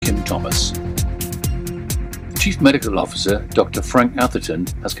Thomas. Chief Medical Officer Dr. Frank Atherton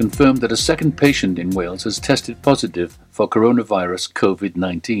has confirmed that a second patient in Wales has tested positive for coronavirus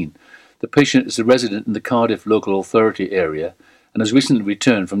COVID-19. The patient is a resident in the Cardiff local authority area and has recently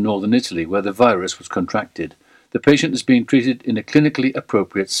returned from northern Italy where the virus was contracted. The patient is being treated in a clinically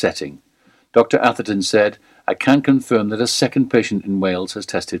appropriate setting. Dr. Atherton said, "I can confirm that a second patient in Wales has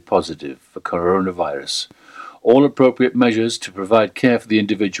tested positive for coronavirus. All appropriate measures to provide care for the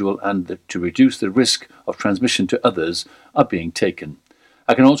individual and to reduce the risk of transmission to others are being taken.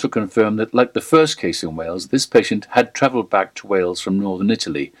 I can also confirm that, like the first case in Wales, this patient had travelled back to Wales from northern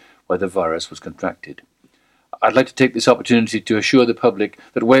Italy, where the virus was contracted. I'd like to take this opportunity to assure the public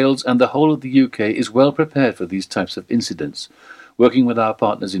that Wales and the whole of the UK is well prepared for these types of incidents. Working with our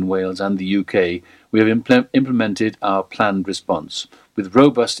partners in Wales and the UK, we have implemented our planned response, with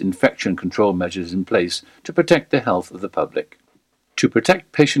robust infection control measures in place to protect the health of the public. To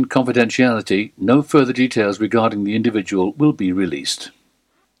protect patient confidentiality, no further details regarding the individual will be released."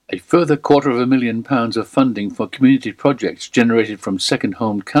 A further £250,000 of funding for community projects generated from second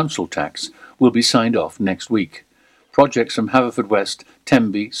home council tax will be signed off next week. Projects from Haverfordwest,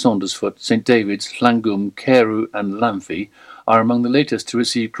 Tenby, Saundersfoot, St David's, Llangwm, Carew and Lamphey are among the latest to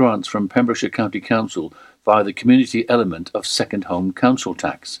receive grants from Pembrokeshire County Council via the community element of second home council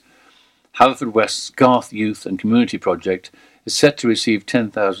tax. Haverfordwest's Garth Youth and Community Project is set to receive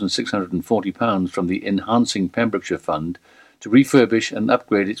 £10,640 from the Enhancing Pembrokeshire Fund to refurbish and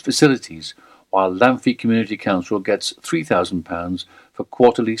upgrade its facilities, while Lamphey Community Council gets £3,000 for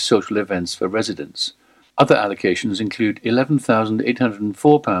quarterly social events for residents. Other allocations include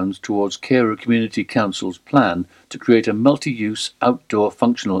 £11,804 towards Carew Community Council's plan to create a multi-use outdoor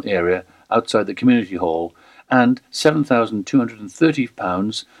functional area outside the community hall, and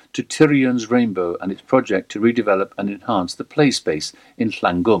 £7,230 to Tyrion's Rainbow and its project to redevelop and enhance the play space in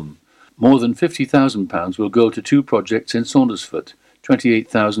Llangwm. More than £50,000 will go to two projects in Saundersfoot,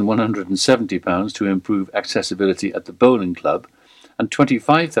 £28,170 to improve accessibility at the bowling club, and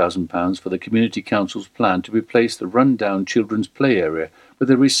 £25,000 for the Community Council's plan to replace the run-down children's play area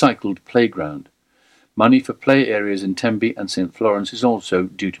with a recycled playground. Money for play areas in Tenby and St Florence is also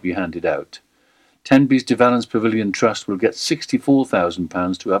due to be handed out. Tenby's De Valence Pavilion Trust will get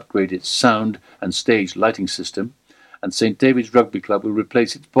 £64,000 to upgrade its sound and stage lighting system, and St David's Rugby Club will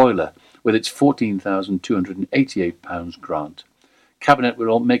replace its boiler with its £14,288 grant. Cabinet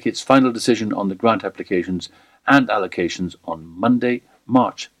will make its final decision on the grant applications and allocations on Monday,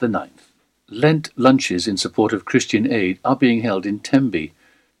 March the 9th. Lent lunches in support of Christian Aid are being held in Tenby.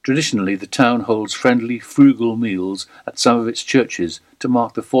 Traditionally, the town holds friendly, frugal meals at some of its churches to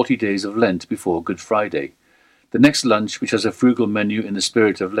mark the 40 days of Lent before Good Friday. The next lunch, which has a frugal menu in the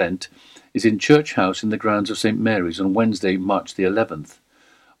spirit of Lent, is in Church House in the grounds of St Mary's on Wednesday, March the 11th.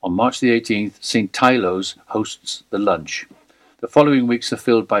 On March the 18th, St Tylo's hosts the lunch. The following weeks are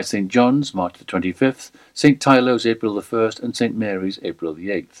filled by St John's, March the 25th, St Tylo's, April the 1st, and St Mary's, April the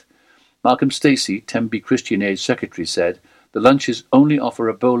 8th. Malcolm Stacey, Tenby Christian Aid Secretary, said, "The lunches only offer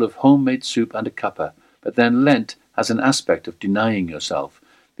a bowl of homemade soup and a cuppa, but then Lent has an aspect of denying yourself.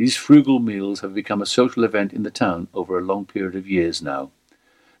 These frugal meals have become a social event in the town over a long period of years now.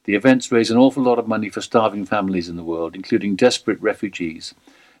 The events raise an awful lot of money for starving families in the world, including desperate refugees.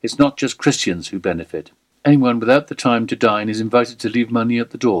 It's not just Christians who benefit. Anyone without the time to dine is invited to leave money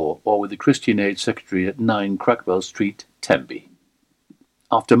at the door or with the Christian Aid Secretary at 9 Crackwell Street, Tenby."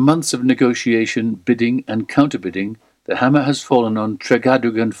 After months of negotiation, bidding and counterbidding, the hammer has fallen on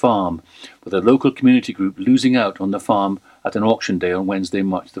Tregadugan Farm, with a local community group losing out on the farm at an auction day on Wednesday,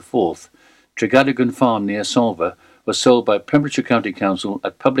 March the 4th. Tregadugan Farm near Solva was sold by Pembrokeshire County Council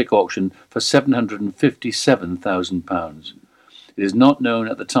at public auction for £757,000. It is not known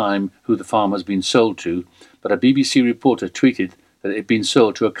at the time who the farm has been sold to, but a BBC reporter tweeted that it had been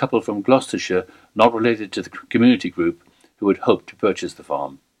sold to a couple from Gloucestershire not related to the community group who had hoped to purchase the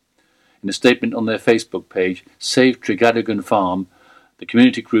farm. In a statement on their Facebook page, Save Tregadugan Farm, the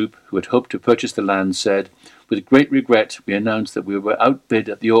community group who had hoped to purchase the land said, "With great regret, we announce that we were outbid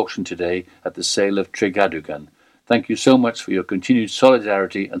at the auction today at the sale of Tregadugan. Thank you so much for your continued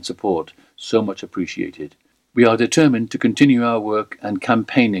solidarity and support. So much appreciated. We are determined to continue our work and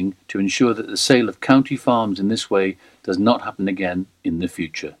campaigning to ensure that the sale of county farms in this way does not happen again in the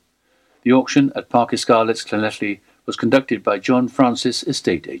future." The auction at Parc y Scarlets, Llanelli, was conducted by John Francis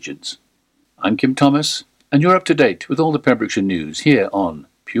Estate Agents. I'm Kim Thomas, and you're up to date with all the Pembrokeshire news here on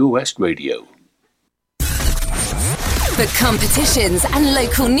Pure West Radio. For competitions and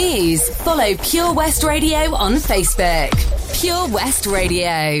local news, follow Pure West Radio on Facebook. Pure West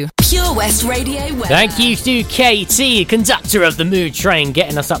Radio. Pure West Radio weather. Thank you to KT, conductor of the Mood Train,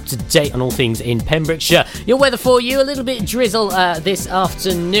 getting us up to date on all things in Pembrokeshire. Your weather for you, a little bit of drizzle this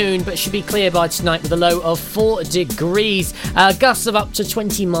afternoon, but should be clear by tonight with a low of 4 degrees. Gusts of up to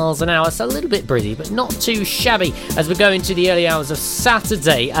 20 miles an hour, so a little bit breezy, but not too shabby as we go into the early hours of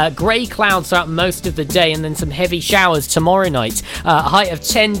Saturday. Grey clouds throughout most of the day and then some heavy showers tomorrow night. A height of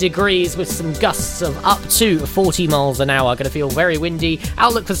 10 degrees with some gusts of up to 40 miles an hour. Going to feel very windy.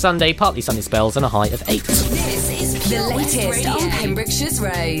 Outlook for Sunday, partly sunny spells and a high of 8. This is the latest on Pembrokeshire's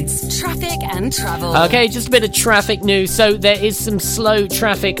roads, traffic and travel. Okay, just a bit of traffic news. So there is some slow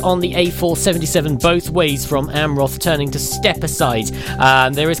traffic on the A477 both ways from Amroth turning to Stepaside.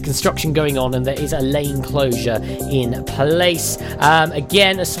 There is construction going on and there is a lane closure in place.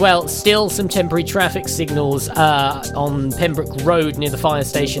 Again, as well, still some temporary traffic signals on Pembroke Road near the fire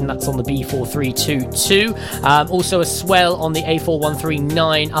station. That's on the B4322. Also a swell on the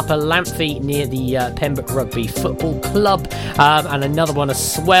A4139 Upper Lampthe near the Pembroke Rugby Football Club. And another one, a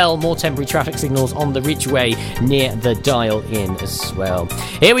swell, more temporary traffic signals on the Ridgeway near the Dial Inn as well.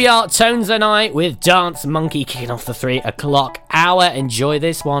 Here we are, Tones and I with Dance Monkey kicking off the 3 o'clock hour. Enjoy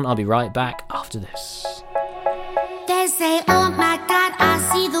this one. I'll be right back after this. They say, oh my God, I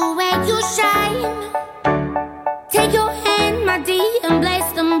see the way you shine. Take your hand, my dear, and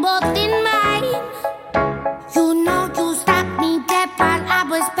place them both in mine. You know you stopped me dead while I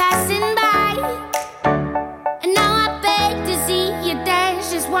was passing by. And now I beg to see you dance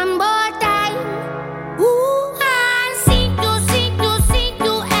just one more time. Ooh, I see you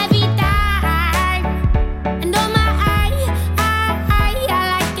every time. And oh my, I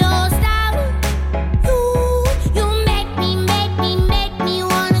like your style. You make me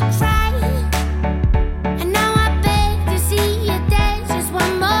wanna cry. And now I beg to see you dance just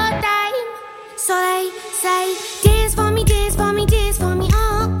one more time. So they say, dance for me, dance for me, dance for me,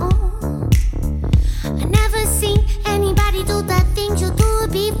 oh, oh. I never seen anybody do the things you do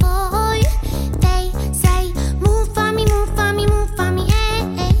before. They say, move for me, move for me, move for me, eh,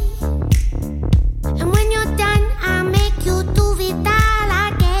 eh. And when you're done, I'll make you do it all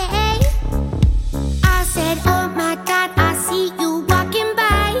again. I said, oh my God, I see you walking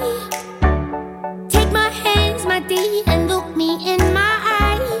by. Take my hands, my dear, and look me in my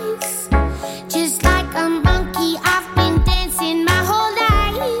eyes. Just like a monkey, I've been dancing my whole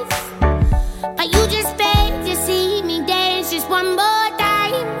life. But you just beg to see me dance just one more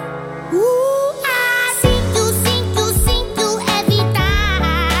time. Ooh, I see you every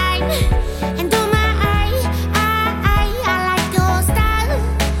time. And oh my, I like your style.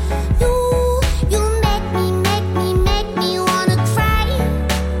 You make me wanna cry.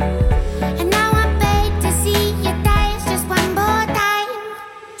 And now I beg to see you dance just one more time.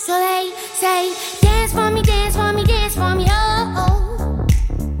 So they say, dance for me, dance for me, dance for me, oh, oh.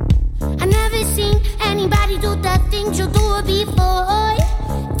 I never seen anybody do the things you do before.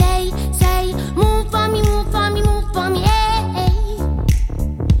 They say, move for me, move for me, move for me, eh, eh.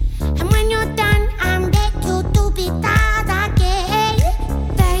 And when you're done, I'll make you do it all again.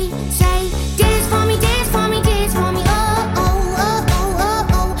 They say, dance for me, dance for me, dance for me, oh, oh, oh, oh, oh,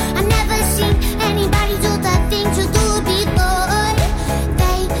 oh. I never seen anybody do the things you do before.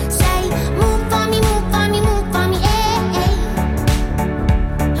 They say, move for me, move for me, move for me, eh, eh.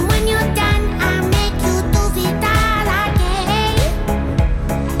 And when you're done, I'll make you do it all again.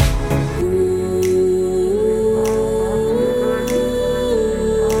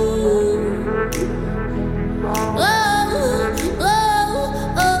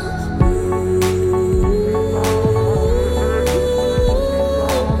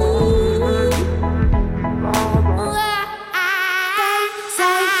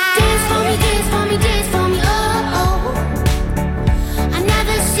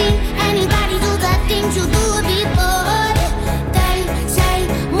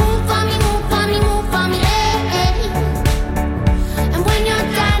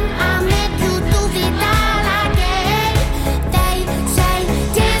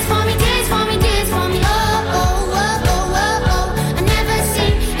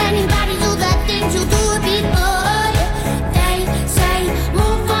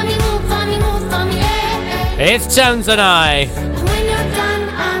 It's Tones and I.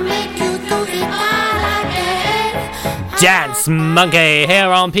 Dance Monkey here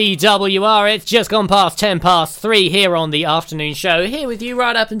on PWR. It's just gone past 3 here on the afternoon show. Here with you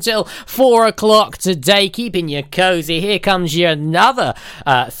right up until 4 o'clock today, keeping you cozy. Here comes your another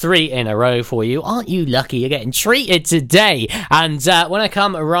 3 in a row for you. Aren't you lucky you're getting treated today? And when I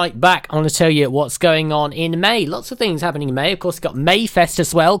come right back, I want to tell you what's going on in May. Lots of things happening in May. Of course, you've got Mayfest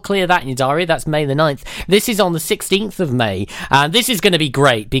as well. Clear that in your diary. That's May the 9th. This is on the 16th of May. And this is going to be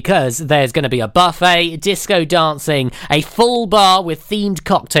great because there's going to be a buffet, disco dancing, a full bar with themed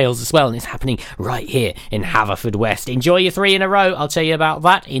cocktails as well, and it's happening right here in Haverfordwest. Enjoy your 3 in a row. I'll tell you about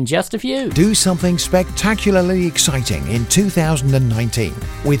that in just a few. Do something spectacularly exciting in 2019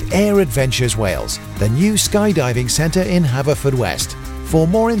 with Air Adventures Wales, the new skydiving centre in Haverfordwest. For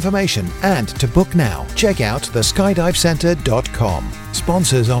more information and to book now, check out theskydivecentre.com.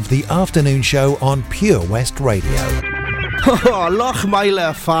 Sponsors of the afternoon show on Pure West Radio. Oh,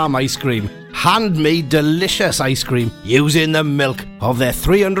 Lochmeyler Farm Ice Cream. Handmade delicious ice cream using the milk of their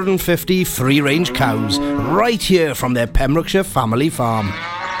 350 free-range cows right here from their Pembrokeshire family farm.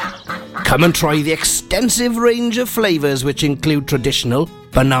 Come and try the extensive range of flavours which include traditional,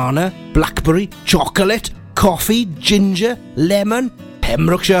 banana, blackberry, chocolate, coffee, ginger, lemon,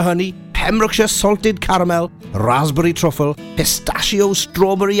 Pembrokeshire honey, Pembrokeshire salted caramel, raspberry truffle, pistachio,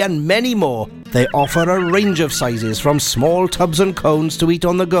 strawberry and many more. They offer a range of sizes from small tubs and cones to eat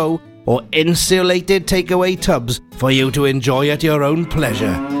on the go or insulated takeaway tubs for you to enjoy at your own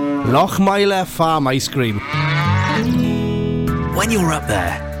pleasure. Lochmeyler Farm Ice Cream. When you're up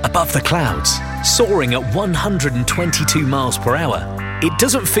there, above the clouds, soaring at 122 miles per hour, it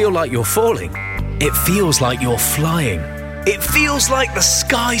doesn't feel like you're falling. It feels like you're flying. It feels like the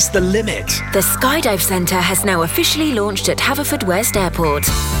sky's the limit. The Skydive Centre has now officially launched at Haverfordwest Airport.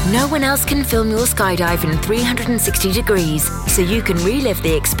 No one else can film your skydive in 360 degrees, so you can relive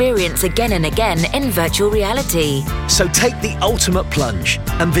the experience again and again in virtual reality. So take the ultimate plunge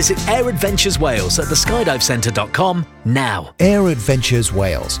and visit Air Adventures Wales at theskydivecentre.com now. Air Adventures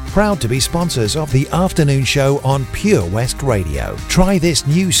Wales, proud to be sponsors of the afternoon show on Pure West Radio. Try this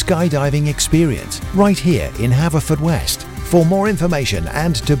new skydiving experience right here in Haverfordwest. For more information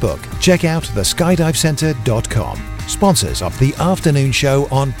and to book, check out theskydivecentre.com. Sponsors of the afternoon show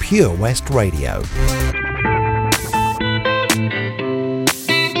on Pure West Radio.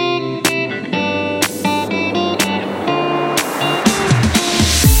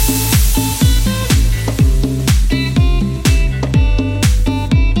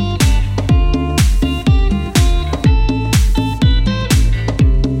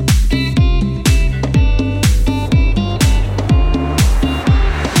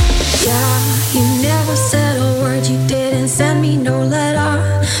 You never said a word, you didn't send me no letter.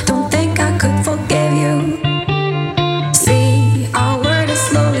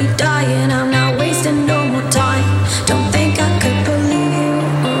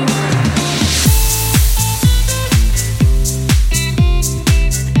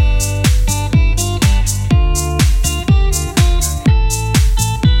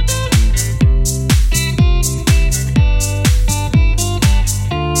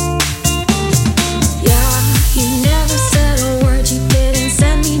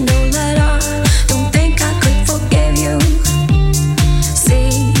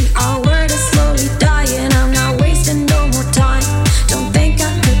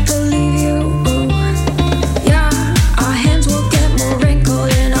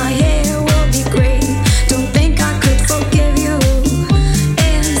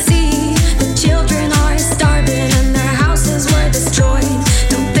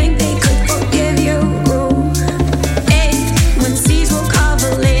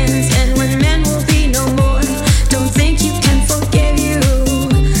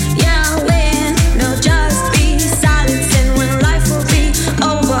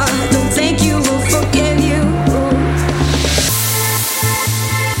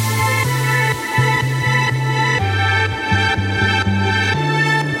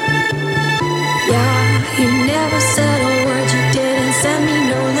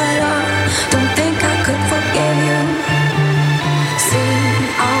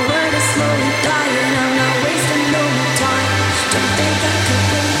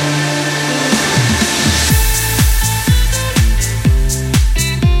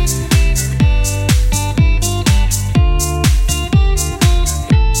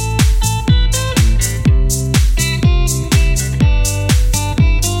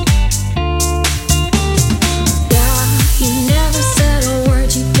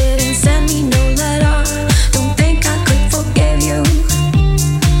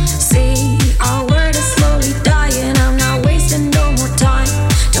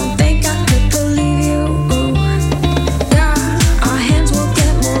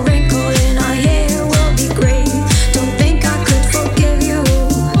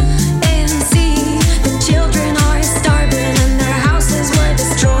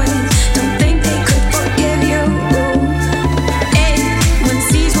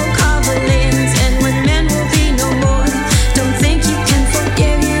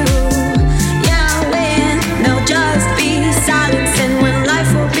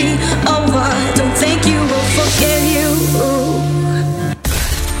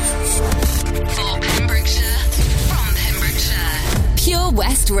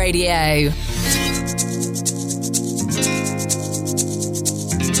 West Radio.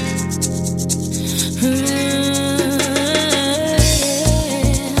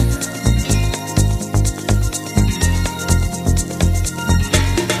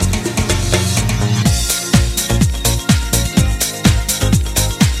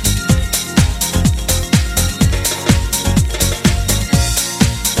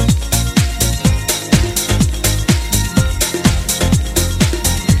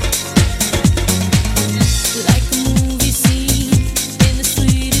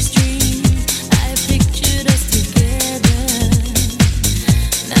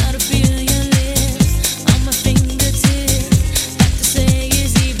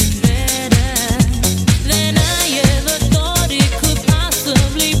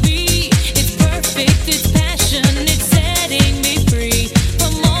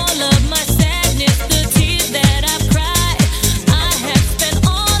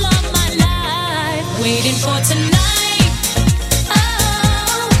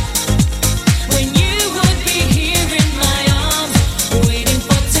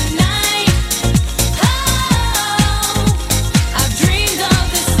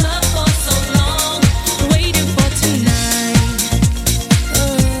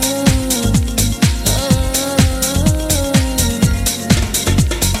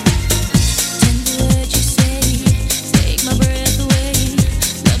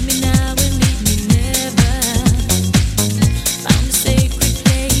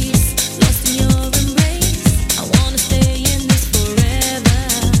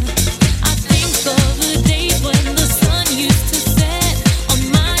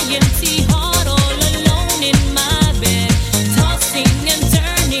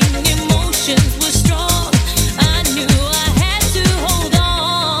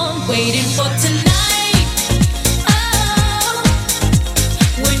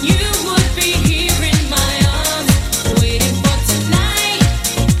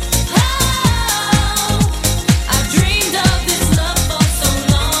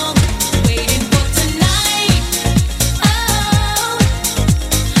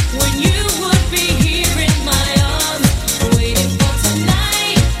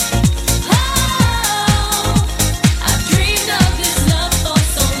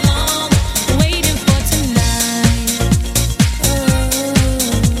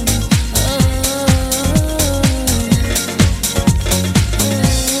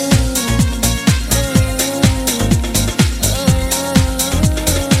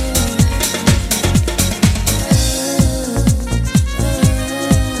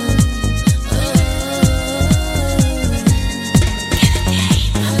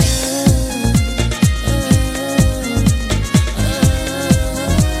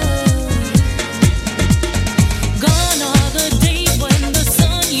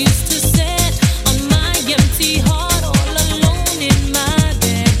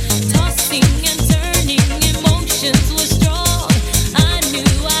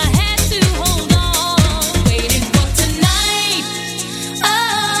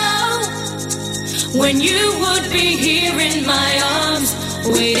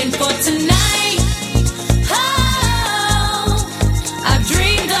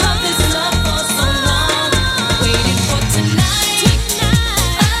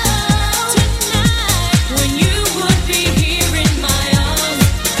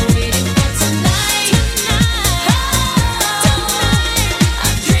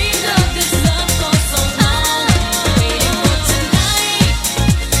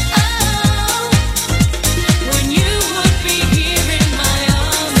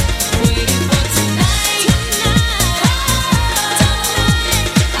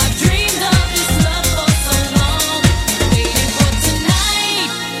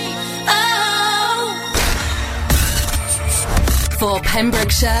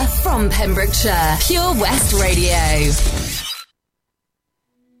 Pembrokeshire, from Pembrokeshire, Pure West Radio.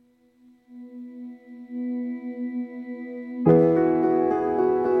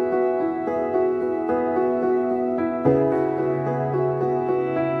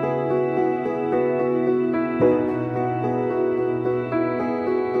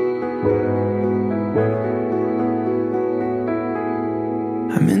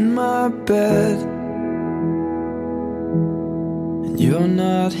 I'm in my bed, and you're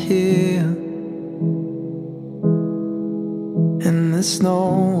not here, and there's no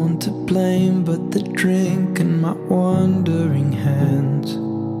one to blame but the drink and my wandering hands.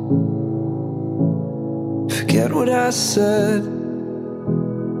 Forget what I said,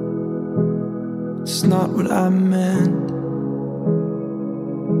 it's not what I meant.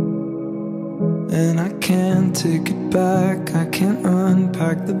 and I can't take it back. I can't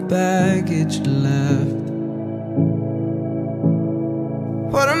unpack the baggage left.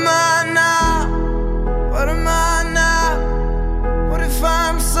 What am I now? What am I now? What if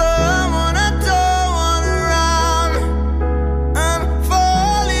I'm someone I don't want around? I'm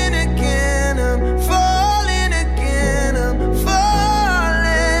falling again, I'm falling again, I'm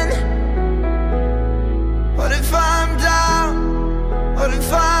falling. What if I'm down? What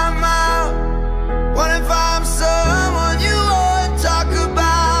if I'm out? What if I'm someone you won't talk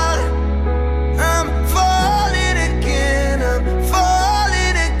about? I'm falling again, I'm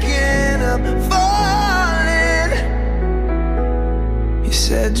falling again, I'm falling. You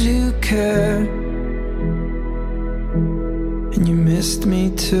said you cared, and you missed me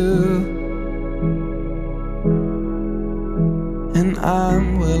too. And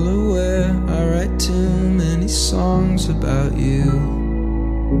I'm well aware I write too many songs about you.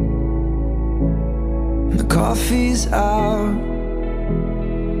 The coffee's out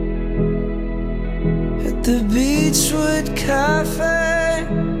at the Beachwood Cafe,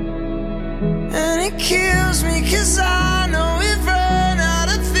 and it kills me 'cause I know we've run out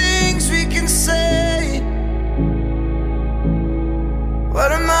of things we can say.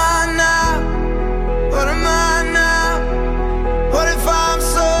 What am I now? What am I now? What if I'm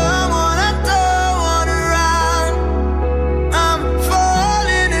someone I don't want around? I'm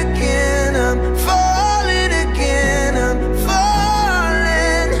falling again, I'm falling again, I'm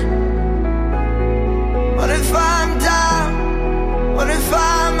falling. What if I'm down? What if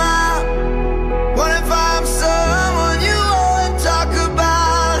I'm out? What if I'm someone you won't talk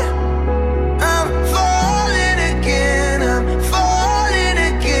about? I'm falling again, I'm falling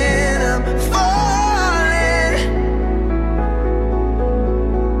again, I'm falling.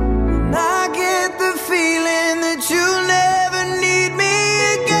 And I get the feeling that you'll never need me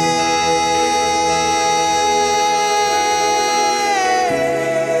again.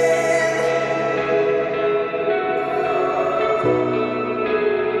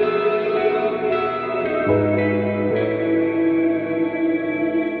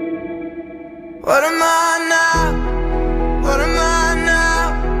 What am I now? What am I now?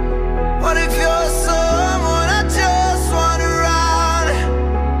 What if you're someone I just want around?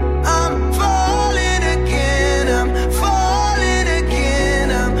 I'm falling again, I'm falling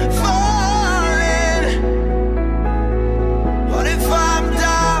again, I'm falling. What if I'm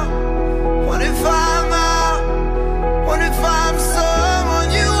down? What if I'm out? What if I'm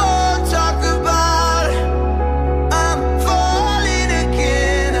someone you won't talk about? I'm falling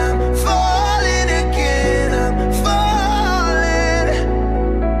again, I'm falling again, I'm falling.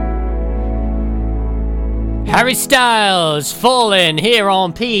 Harry Styles, Fallen, here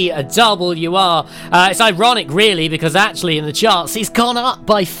on PWR. It's ironic, really, because actually in the charts, he's gone up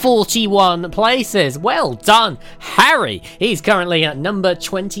by 41 places. Well done, Harry. He's currently at number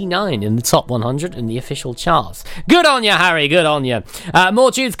 29 in the top 100 in the official charts. Good on you, Harry, good on you.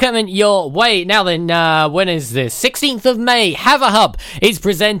 More tunes coming your way. Now then, when is this? 16th of May, Haverhub is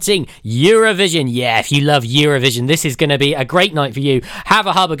presenting Eurovision. Yeah, if you love Eurovision, this is going to be a great night for you.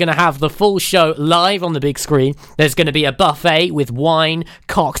 Haverhub are going to have the full show live on the big screen. There's going to be a buffet with wine,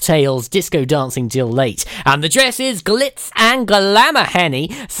 cocktails, disco dancing till late. And the dress is glitz and glamour, Henny.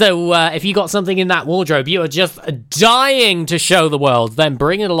 So if you got something in that wardrobe you are just dying to show the world, then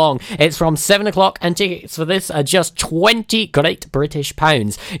bring it along. It's from 7 o'clock and tickets for this are just 20 Great British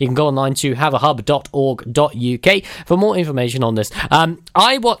pounds. You can go online to haverhub.org.uk for more information on this.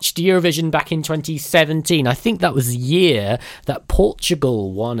 I watched Eurovision back in 2017. I think that was the year that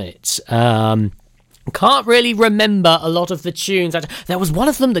Portugal won it. Can't really remember a lot of the tunes. There was one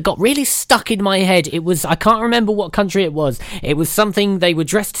of them that got really stuck in my head. I can't remember what country it was. It was something, they were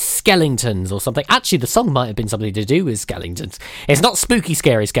dressed skeletons or something. Actually, the song might have been something to do with skeletons. It's not spooky,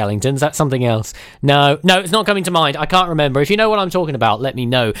 scary skeletons. That's something else. No, it's not coming to mind. I can't remember. If you know what I'm talking about, let me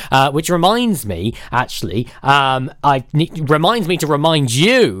know. Which reminds me, actually, reminds me to remind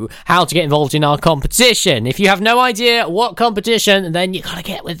you how to get involved in our competition. If you have no idea what competition, then you gotta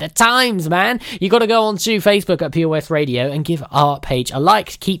get with the times, man. You gotta go onto Facebook at Pure West Radio and give our page a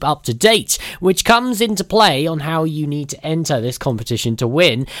like to keep up to date, which comes into play on how you need to enter this competition to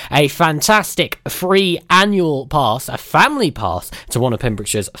win a fantastic free annual pass, a family pass to one of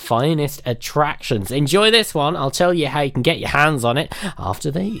Pembrokeshire's finest attractions. Enjoy this one. I'll tell you how you can get your hands on it after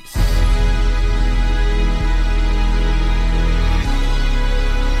these.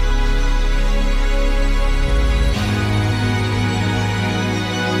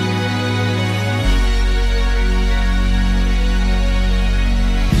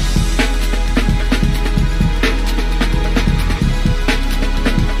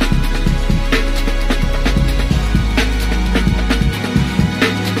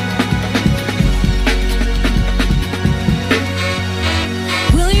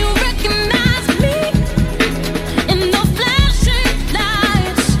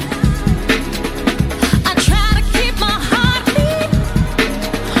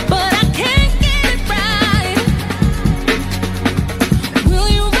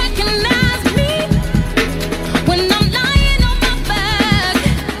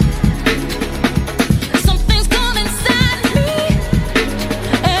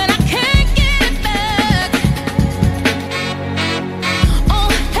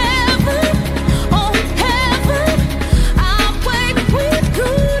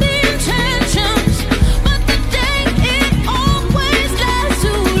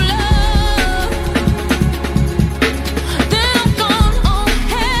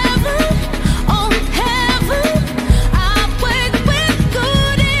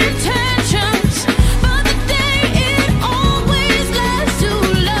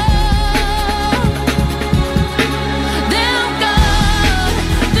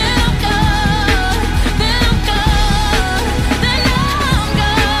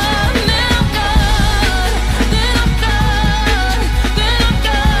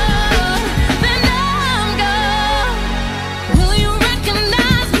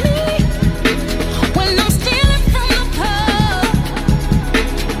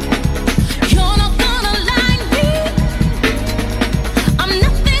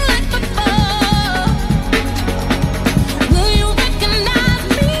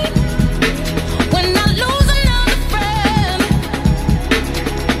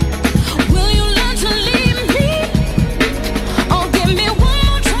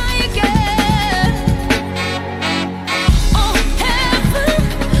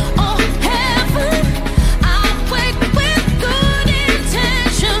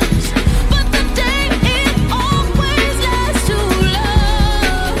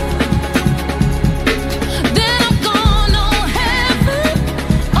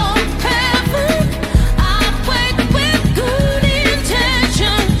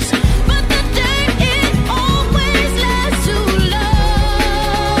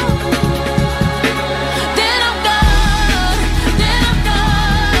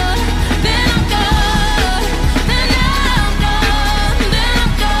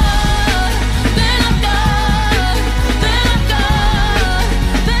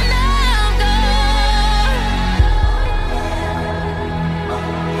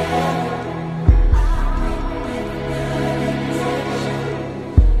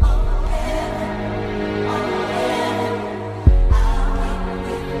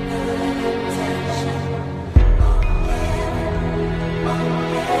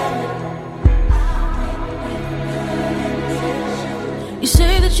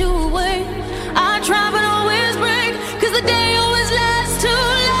 you away. I try but always break, 'cause the day always lasts too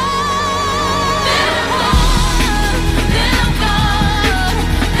long. Then I'm gone, then I'm gone,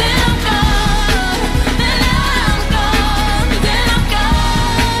 then I'm gone, then I'm gone, then I'm gone,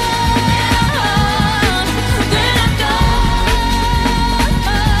 then I'm gone, then I'm gone,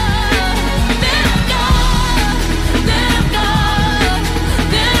 then I'm gone, then I'm gone,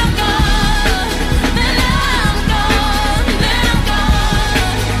 then I'm gone, then I'm gone, then I'm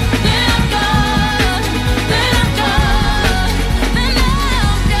gone, then I'm gone, then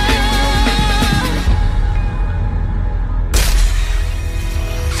I'm gone.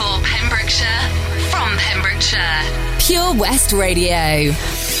 For Pembrokeshire, from Pembrokeshire, Pure West Radio.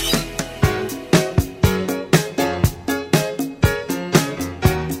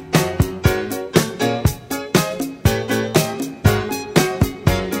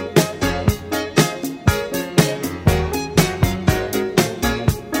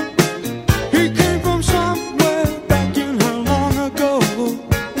 He came from somewhere back in how long ago.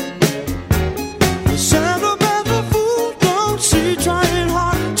 The sentimental fool don't see, trying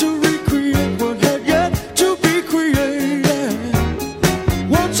hard to recreate what had yet to be created.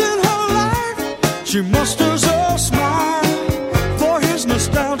 Once in her life, she musters a smile for his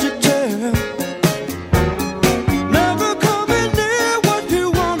nostalgic tale. Never coming near what he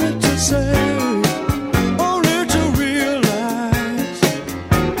wanted to say, only to realize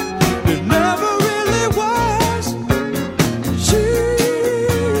it never really was. She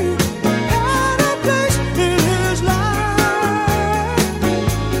had a place in his life.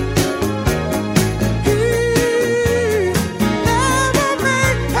 He never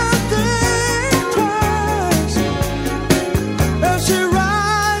made her think twice. As she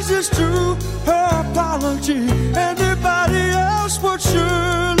rises to her apology, anybody else would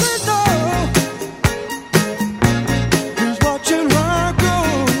surely know. He's watching her go.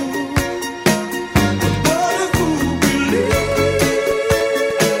 What a fool believes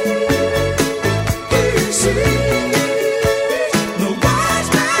he sees. The wise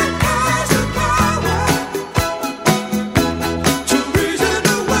man has the power to reason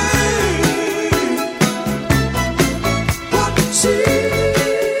away what seems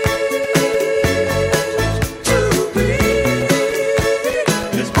to be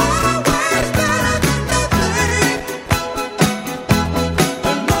is always better than nothing,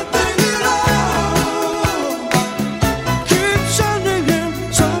 and nothing at all. Keep sending him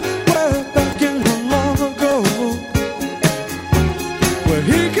somewhere back in long ago, where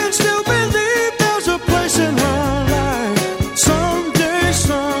he can still believe there's a place in her life. Someday,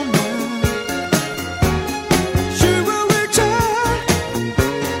 somewhere, she will return.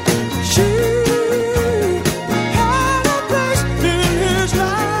 She had a place in his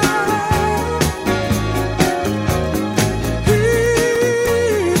life. He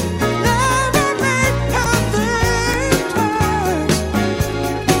never made her think twice.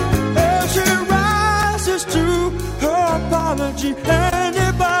 As she rises to her apology,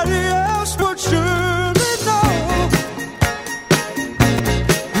 anybody else would surely know.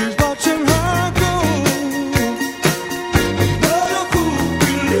 He's watching her go. What a fool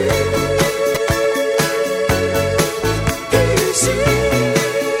believes he sees.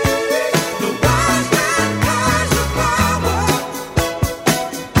 The wise man has the power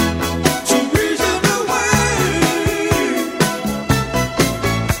to reason away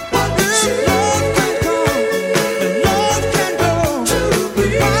what seems. Love can come and love can go.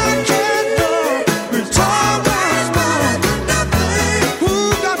 I can't know. It's always better than nothing. Who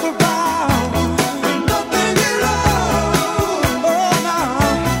got the power and nothing at all? Oh, now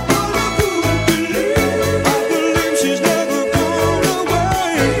what a fool believes. I believe she's never gone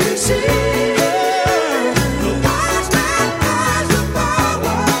away. See, the wise man has the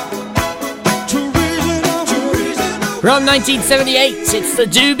power to reason away. From 1978, it's the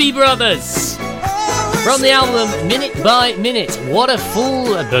Doobie Brothers. From the album Minute by Minute, What a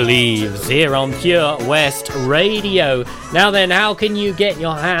Fool Believes, here on Pure West Radio. Now then, how can you get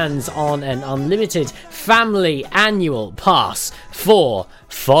your hands on an unlimited family annual pass for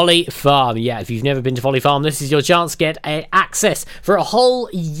Folly Farm? Yeah, if you've never been to Folly Farm, this is your chance to get access for a whole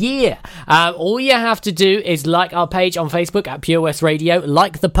year. All you have to do is like our page on Facebook at Pure West Radio,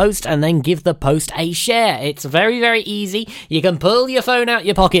 like the post, and then give the post a share. It's very, very easy. You can pull your phone out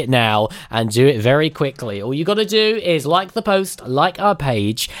your pocket now and do it very quickly. All you got to do is like the post, like our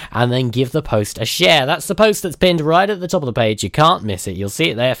page, and then give the post a share. That's the post that's pinned right at the top of the page. You can't miss it. You'll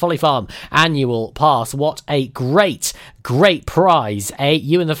see it there. Folly Farm annual pass. What a great Great prize, eh?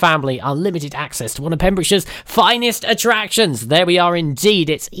 You and the family, unlimited access to one of Pembrokeshire's finest attractions. There we are indeed.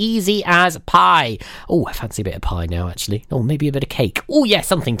 It's easy as pie. Oh, I fancy a bit of pie now, actually. Oh, maybe a bit of cake. Oh, yeah,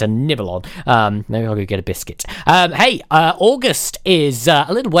 something to nibble on. Maybe I'll go get a biscuit. August is a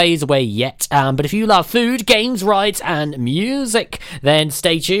little ways away yet, but if you love food, games, rides, and music, then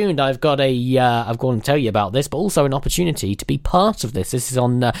stay tuned. I've got to tell you about this, but also an opportunity to be part of this. This is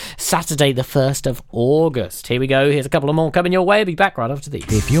on Saturday, the 1st of August. Here we go. Here's a couple of more coming your way. I'll be back right after these.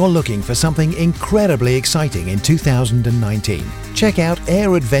 If you're looking for something incredibly exciting in 2019, check out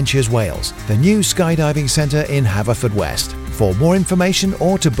Air Adventures Wales, the new skydiving centre in Haverfordwest. For more information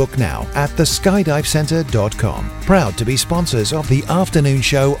or to book now at theskydivecentre.com. Proud to be sponsors of the afternoon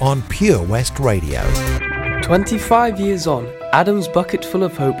show on Pure West Radio. 25 years on, Adam's Bucketful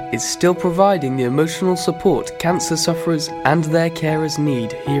of Hope is still providing the emotional support cancer sufferers and their carers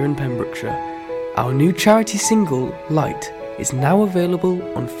need here in Pembrokeshire. Our new charity single, Light, is now available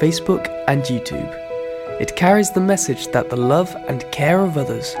on Facebook and YouTube. It carries the message that the love and care of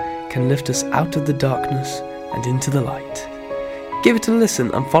others can lift us out of the darkness and into the light. Give it a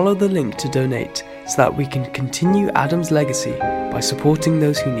listen and follow the link to donate so that we can continue Adam's legacy by supporting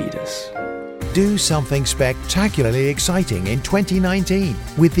those who need us. Do something spectacularly exciting in 2019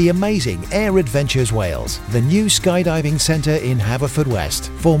 with the amazing Air Adventures Wales, the new skydiving centre in Haverfordwest.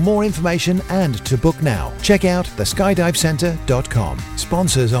 For more information and to book now, check out theskydivecentre.com.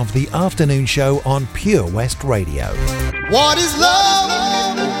 Sponsors of the afternoon show on Pure West Radio. What is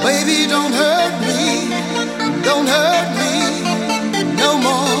love? Baby, don't hurt me. Don't hurt me no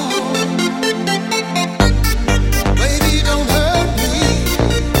more. Baby, don't hurt me.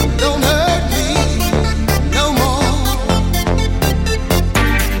 Don't hurt me no more.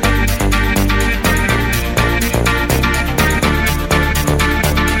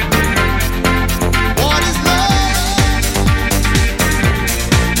 What is love?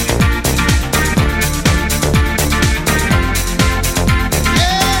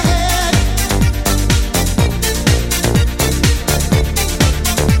 Yeah.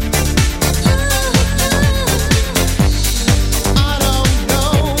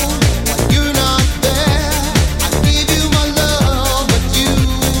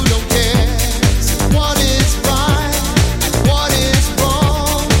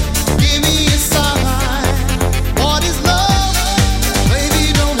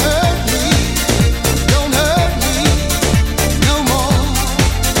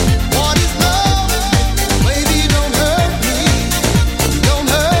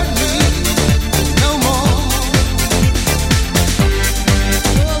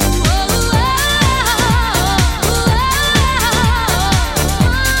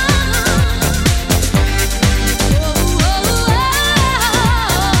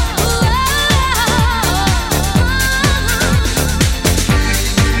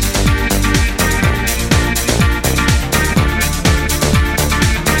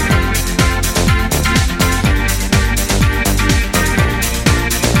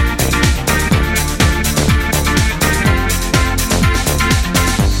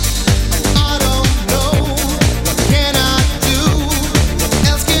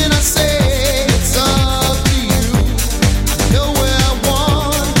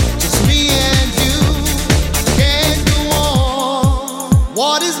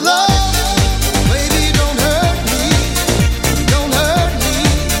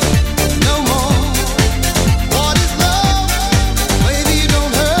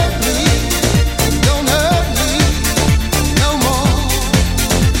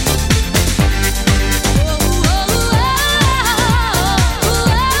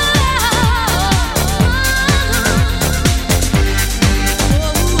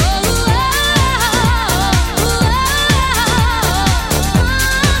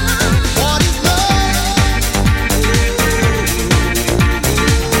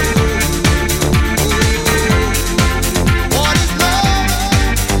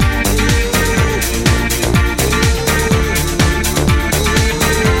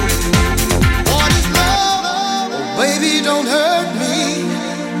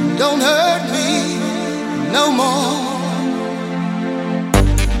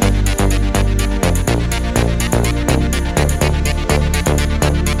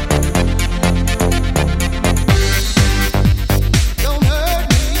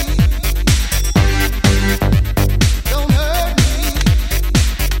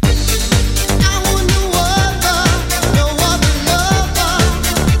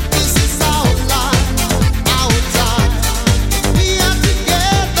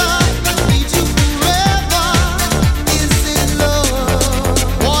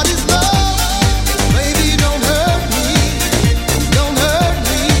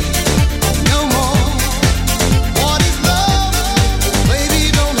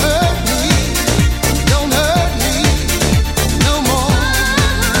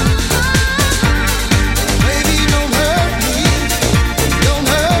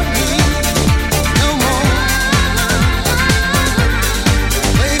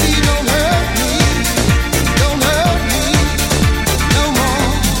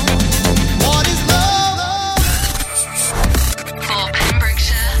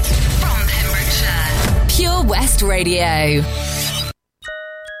 Radio.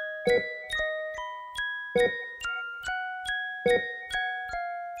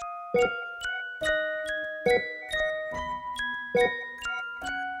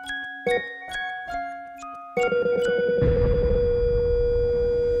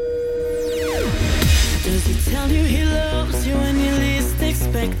 Does he tell you he loves you when you least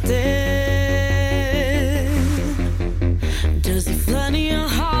expect it? Does he flirt in your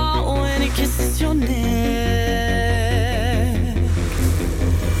heart when he kisses your neck?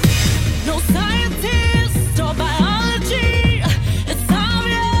 No scientist or biology, it's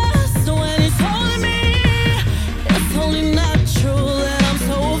obvious when he's holding me. It's only natural that I'm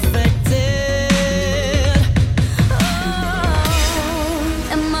so affected. Oh,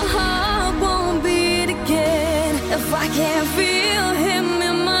 and my heart won't beat again if I can't feel him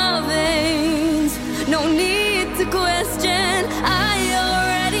in my veins. No need to question, I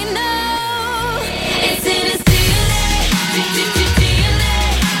already know. It's in his DNA, DNA.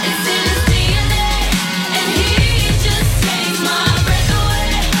 It's in his DNA, and he just takes my breath away,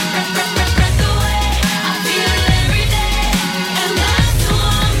 breath away. I feel it every day, and that's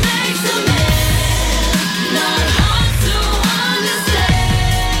what makes a man not hard to understand.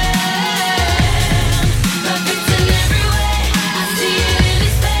 Perfect in every way, I see it in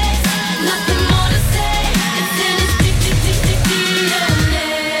his face. Nothing more to say. It's in his DNA.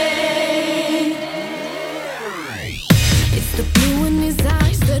 It's the blue in his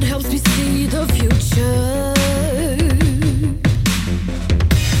eyes that helps me see the future.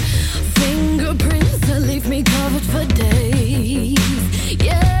 Fingerprints that leave me covered for days.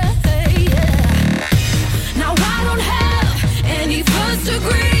 Yeah, yeah. Now I don't have any first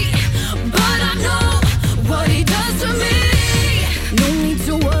degree, but I know what he does to me. No need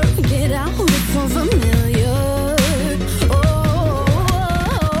to work it out, it's unfamiliar. Oh,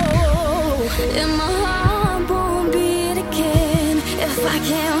 and my heart won't beat again if I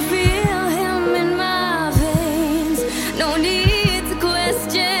can't feel him in my veins. No need to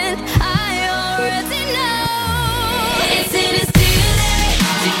question, I already know. It's in his DNA,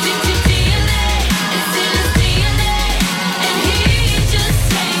 DNA. It's in his DNA, and he just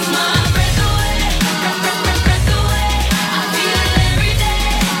takes my breath away, breath away. I feel it every day,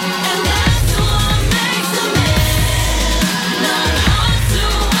 and that's what makes a man not hard to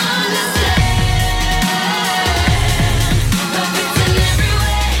understand. Perfect in every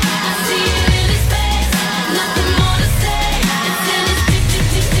way, I see it in his face. Nothing more to say. It's in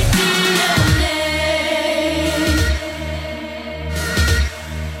his DNA.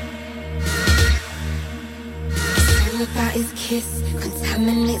 Something about his kiss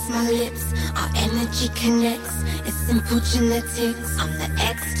contaminates my lips. Our energy connects. It's simple genetics. I'm the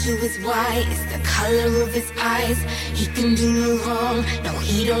X to his Y. It's the color of his eyes. He can do no wrong. No,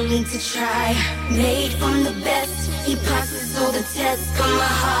 he don't need to try. Made from the best. He passes all the tests. Got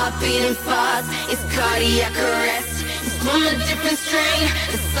my heart beating fast. It's cardiac arrest. It's from a different strain.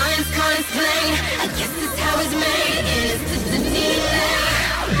 The science can't explain. I guess it's how it's made. And it's just the DNA.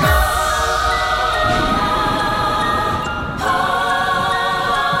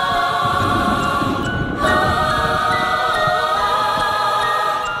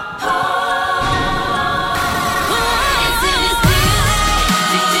 It's in his DNA,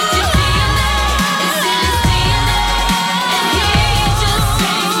 it's in his DNA, and he just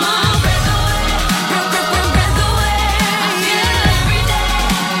takes my breath away, breath away. I feel it every day,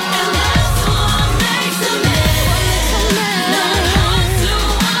 and that's what makes a man not hard to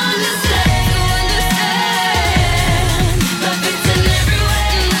understand. Perfect in every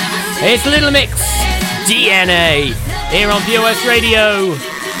way. It's Little Mix DNA here on Pure West Radio.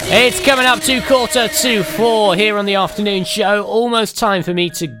 It's coming up to 3:45 here on the afternoon show. Almost time for me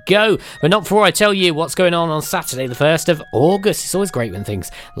to go, but not before I tell you what's going on Saturday the 1st of August. It's always great when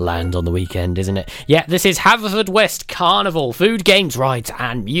things land on the weekend, isn't it? Yeah, this is Haverfordwest Carnival. Food, games, rides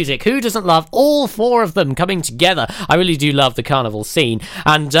and music. Who doesn't love all four of them coming together? I really do love the carnival scene.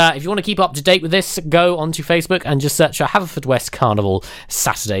 And if you want to keep up to date with this, go onto Facebook and just search for Haverfordwest Carnival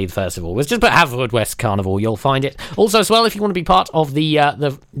Saturday the 1st of August. Just put Haverfordwest Carnival, you'll find it. Also as well, if you want to be part of the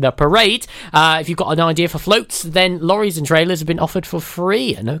parade, if you've got an idea for floats, then lorries and trailers have been offered for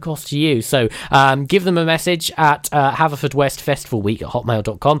free at no cost to you. So give them a message at Haverfordwest Festival Week at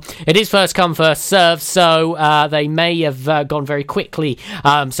hotmail.com. It is first come first serve, so they may have gone very quickly,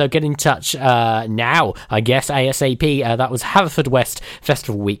 so get in touch now, I guess, ASAP. That was Haverfordwest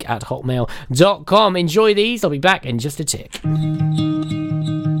Festival Week at hotmail.com. Enjoy these, I'll be back in just a tick.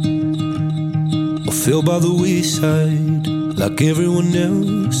 I feel by the wayside like everyone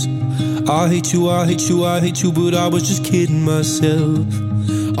else. I hate you, I hate you, I hate you, but I was just kidding myself.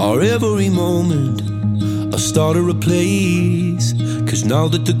 Our every moment, I started a place. Cause now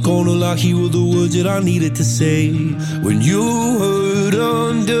that they're gone, all I hear were the words that I needed to say. When you hurt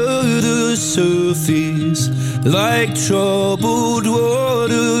under the surface, like troubled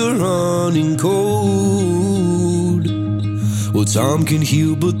water running cold. Well, time can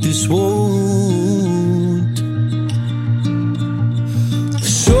heal, but this won't.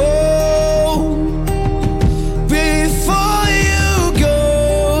 So, before you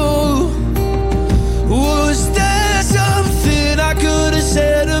go, was there something I could have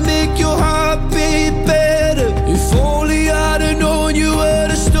said to make your heart beat better? If only I'd have known you were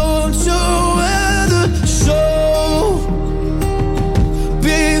the storm to weather. So,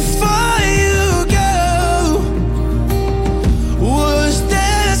 before you go, was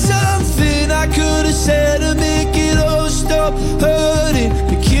there something I could have said to make it all stop hurting?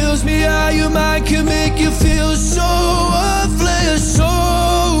 It kills me how your mind can make you feel so worthless. So,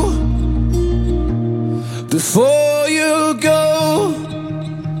 before you go,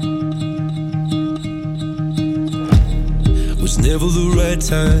 was never the right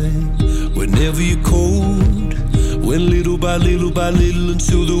time. Whenever you're cold, went little by little by little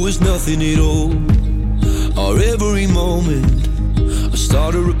until there was nothing at all. Or every moment I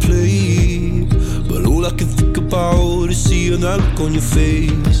started to play, but all I can think about is seeing that look on your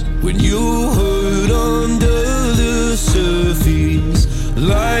face. When you hurt under the surface,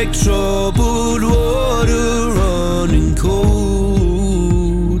 like troubled water running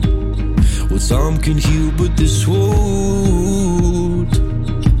cold. Well, time can heal, but this won't.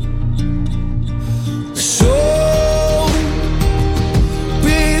 So,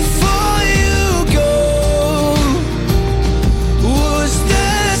 before you go, was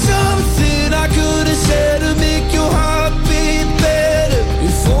there something I could have said to make your heart beat better?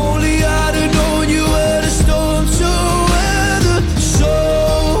 If only I'd have known you were the storm to weather. So,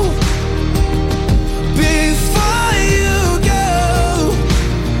 before you go,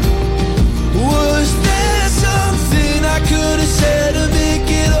 was there something I could have said to make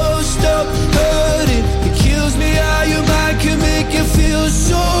it all stop hurting? It kills me how your mind can make you feel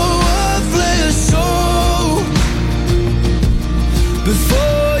so worthless. So,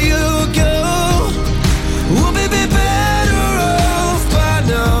 before you go, we'll be better off by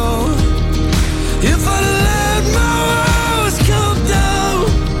now. If I let my walls come down,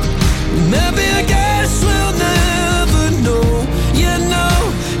 maybe I guess we'll never know. You know,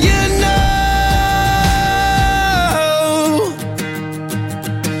 you know.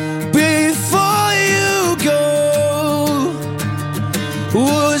 Before you go,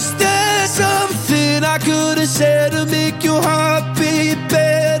 was there something I could have said to make your heart beat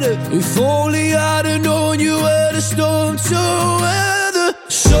better? If only I'd have known you were the storm to weather.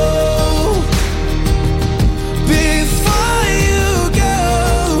 So, before you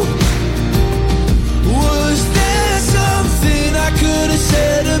go, was there something I could have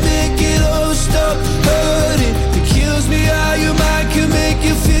said to make it all stop hurting? It kills me how your mind can make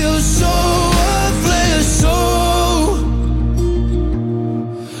you feel so worthless. So,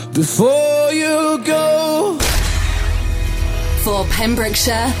 before you go. For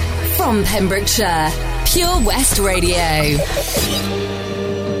Pembrokeshire, from Pembrokeshire, Pure West Radio.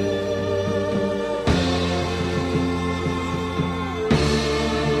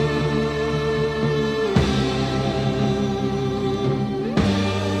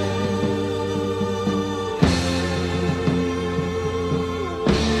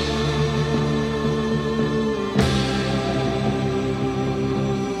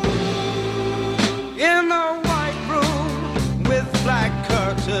 In a white room with black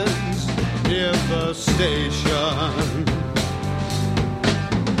curtains near the station.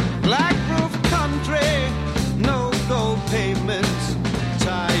 Black roof country, no gold pavements,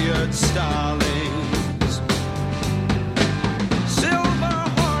 tired starlings. Silver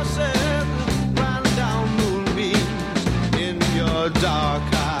horses ran down moonbeams in your dark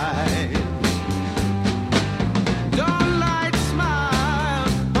eyes. Dawnlight smile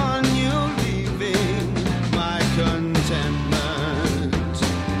on you, leaving my contentment.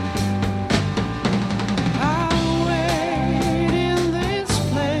 I'll wait in this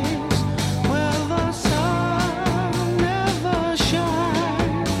place where the sun never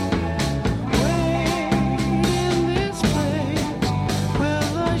shines. Wait in this place where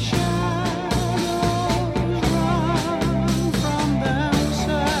the shadows run from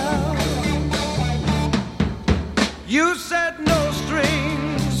themselves. You said no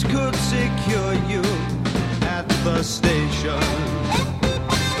strings could secure you at the station.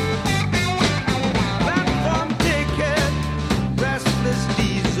 Platform ticket, restless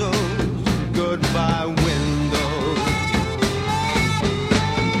diesels, goodbye windows.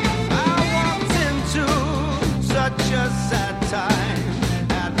 I walked into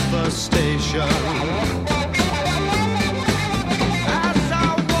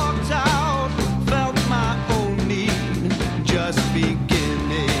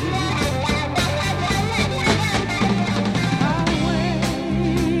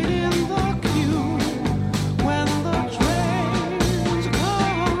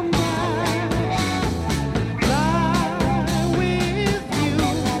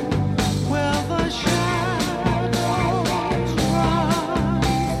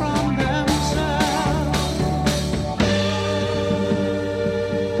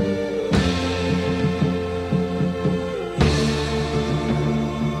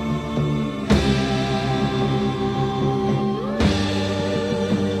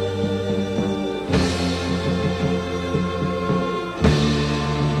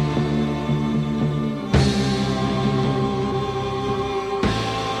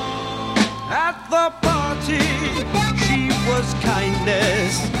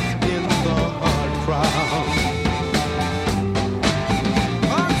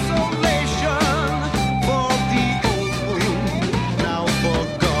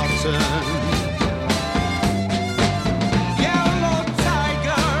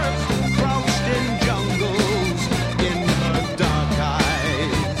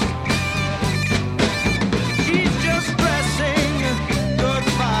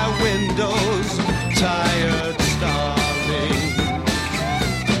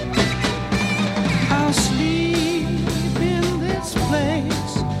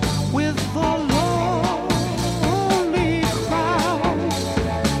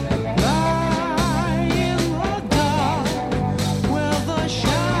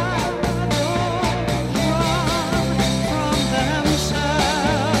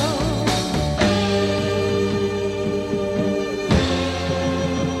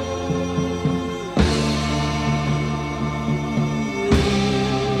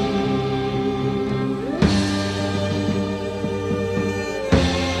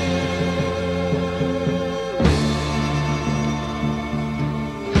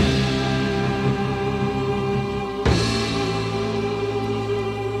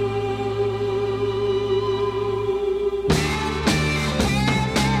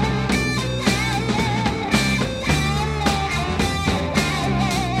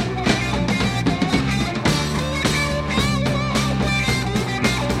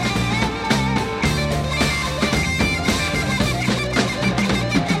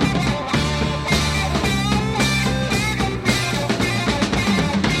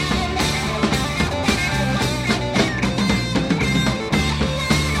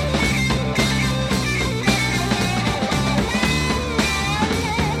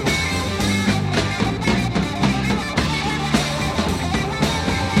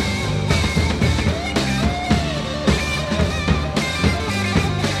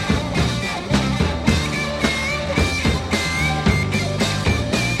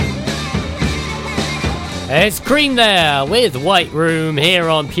It's Cream there with White Room here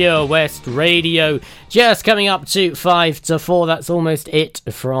on Pure West Radio. Just coming up to 5 to 4. That's almost it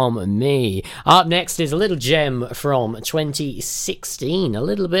from me. Up next is a little gem from 2016. A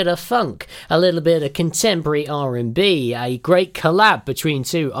little bit of funk, a little bit of contemporary R&B. A great collab between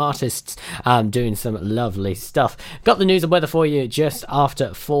two artists doing some lovely stuff. Got the news and weather for you just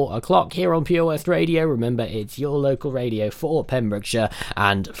after 4 o'clock here on Pure West Radio. Remember, it's your local radio for Pembrokeshire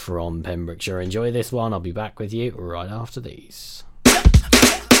and from Pembrokeshire. Enjoy this one. I'll be back with you right after these.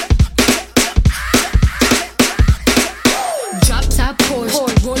 Drop top Porsche,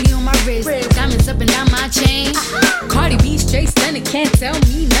 rollie on my wrist, diamonds up and down my chain. Cardi B straight stunning, can't tell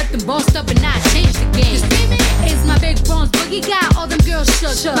me nothing. Bossed up and I changed the game. It's my big bronze boogie, got all them girls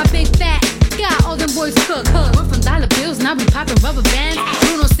shook. My big fat, got all them boys cooked. Went from dollar bills, now we popping rubber bands.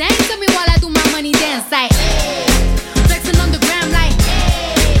 Bruno sang to me while I do my money dance like, hey. Flexing on the gram like,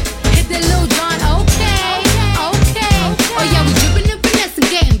 hey. Hit the Lil Jon, okay. Oh yeah, we dripping and finesse and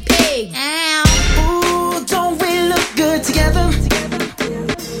getting paid. Ooh, don't we look good together?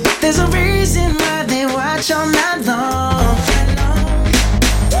 There's a reason why they watch all night long.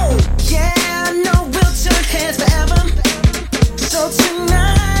 Yeah, I know we'll turn heads forever. So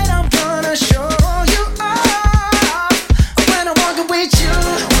tonight I'm gonna show you off. When I walk away with you,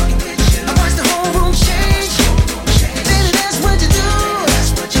 I watch the whole room change. Baby, that's what you do.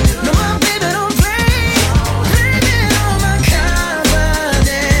 No, my baby don't play. Blame it on my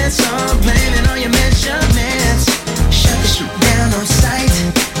confidence, or blame it on your measurements. Shut the shit down on sight.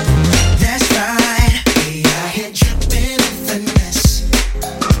 That's right. We out here dripping in finesse.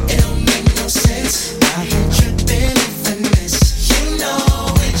 It don't make no sense. Out here dripping in finesse. You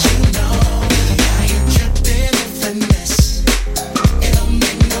know it, you know. We out here dripping in finesse. It don't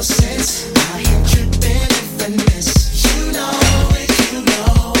make no sense. Out here dripping in finesse. You know it, you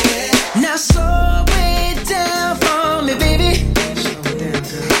know it. Now slow it down for me, baby.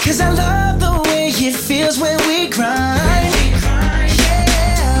 'Cause I love the way it feels when we grind.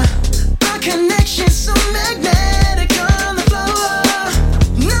 Yeah, our connection's so magnetic on the floor.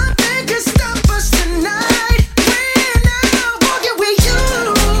 Nothing can stop us tonight. When I'm walking with you,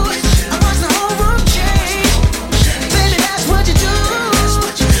 I watch the whole room change. Baby, that's what you do.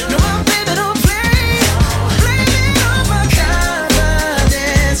 No, my baby don't play. Blame it on my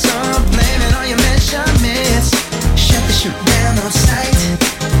confidence, or blame it on your measurements. Shut the shit down on sight.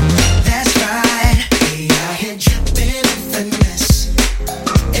 That's right. We out here dripping in finesse.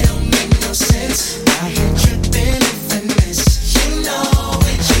 It don't make no sense. Out here dripping in finesse. You know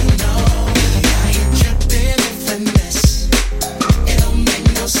it, you know. We out here dripping in finesse. It don't make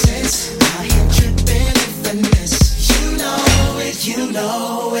no sense. Out here dripping in finesse. You know it, you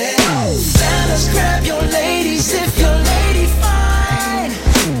know it. Fellas, grab your ladies if your lady fine.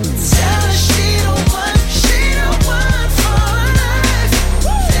 Tell her she the one for life.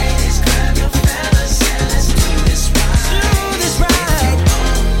 Ladies, grab your fellas and let's do this right. Do this right.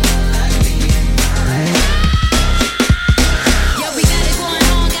 Like me and mine. Yeah, we got it going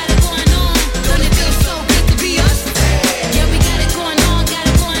on. Don't it feel so good to be us? Yeah, we got it going on. Yeah,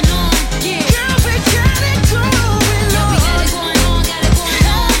 Girl, we got it going on. yeah, we got it going on.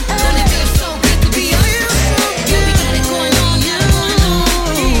 Don't it feel so good to be us? Yeah, we got it going on.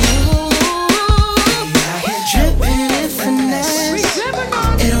 Out here dripping in finesse.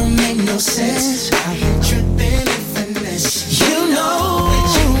 It don't make no sense. Out here dripping in finesse. You know it,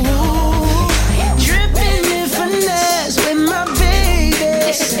 you know. Dripping in finesse with my baby.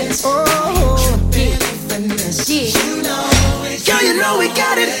 Oh, dripping in finesse. You know it. Girl, you know we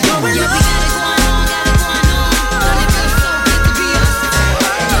got it going Yeah, we on. got it going on. Don't it feel so good to be us?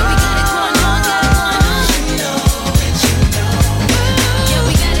 Yeah, we got it going on. You know it, you know. Yeah,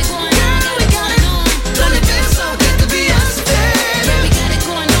 we got it going on. Don't it feel so good to be us? Yeah, we got it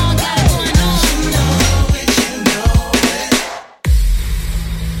going on. You know it, you know it.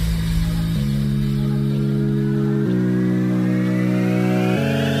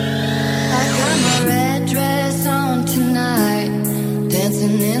 I got my red dress on tonight,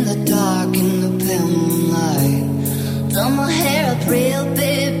 dancing in the dark in the pale moonlight. Done my hair up real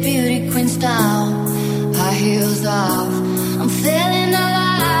big, beauty queen style. High heels off, I'm feeling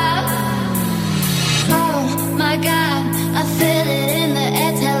alive. Oh my God, I feel it in the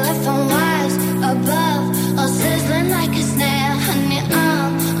air, telephone wires above, all sizzling like a snare. Honey,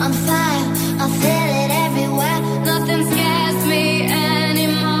 I'm on fire, I feel it everywhere. Nothing scares me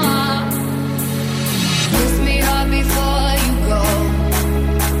anymore. Kiss me hard before you go.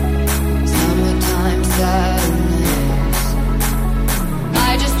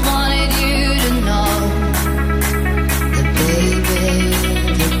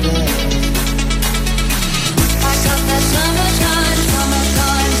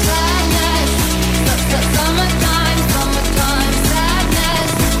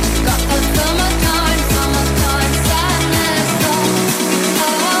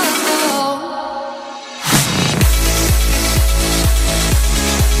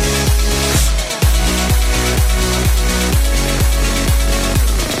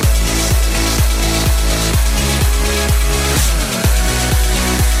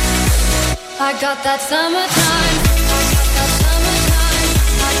 I got that summertime.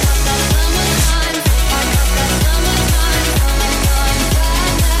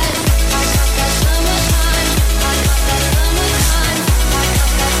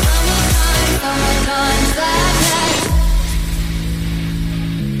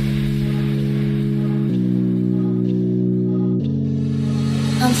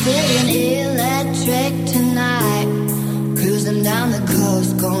 I'm feeling electric tonight. Cruising down the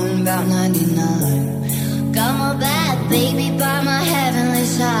coast, going about 99. Got my bad baby by my heavenly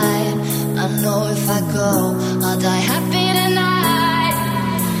side. I know if I go, I'll die happy tonight.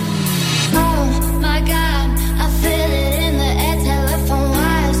 Oh my God.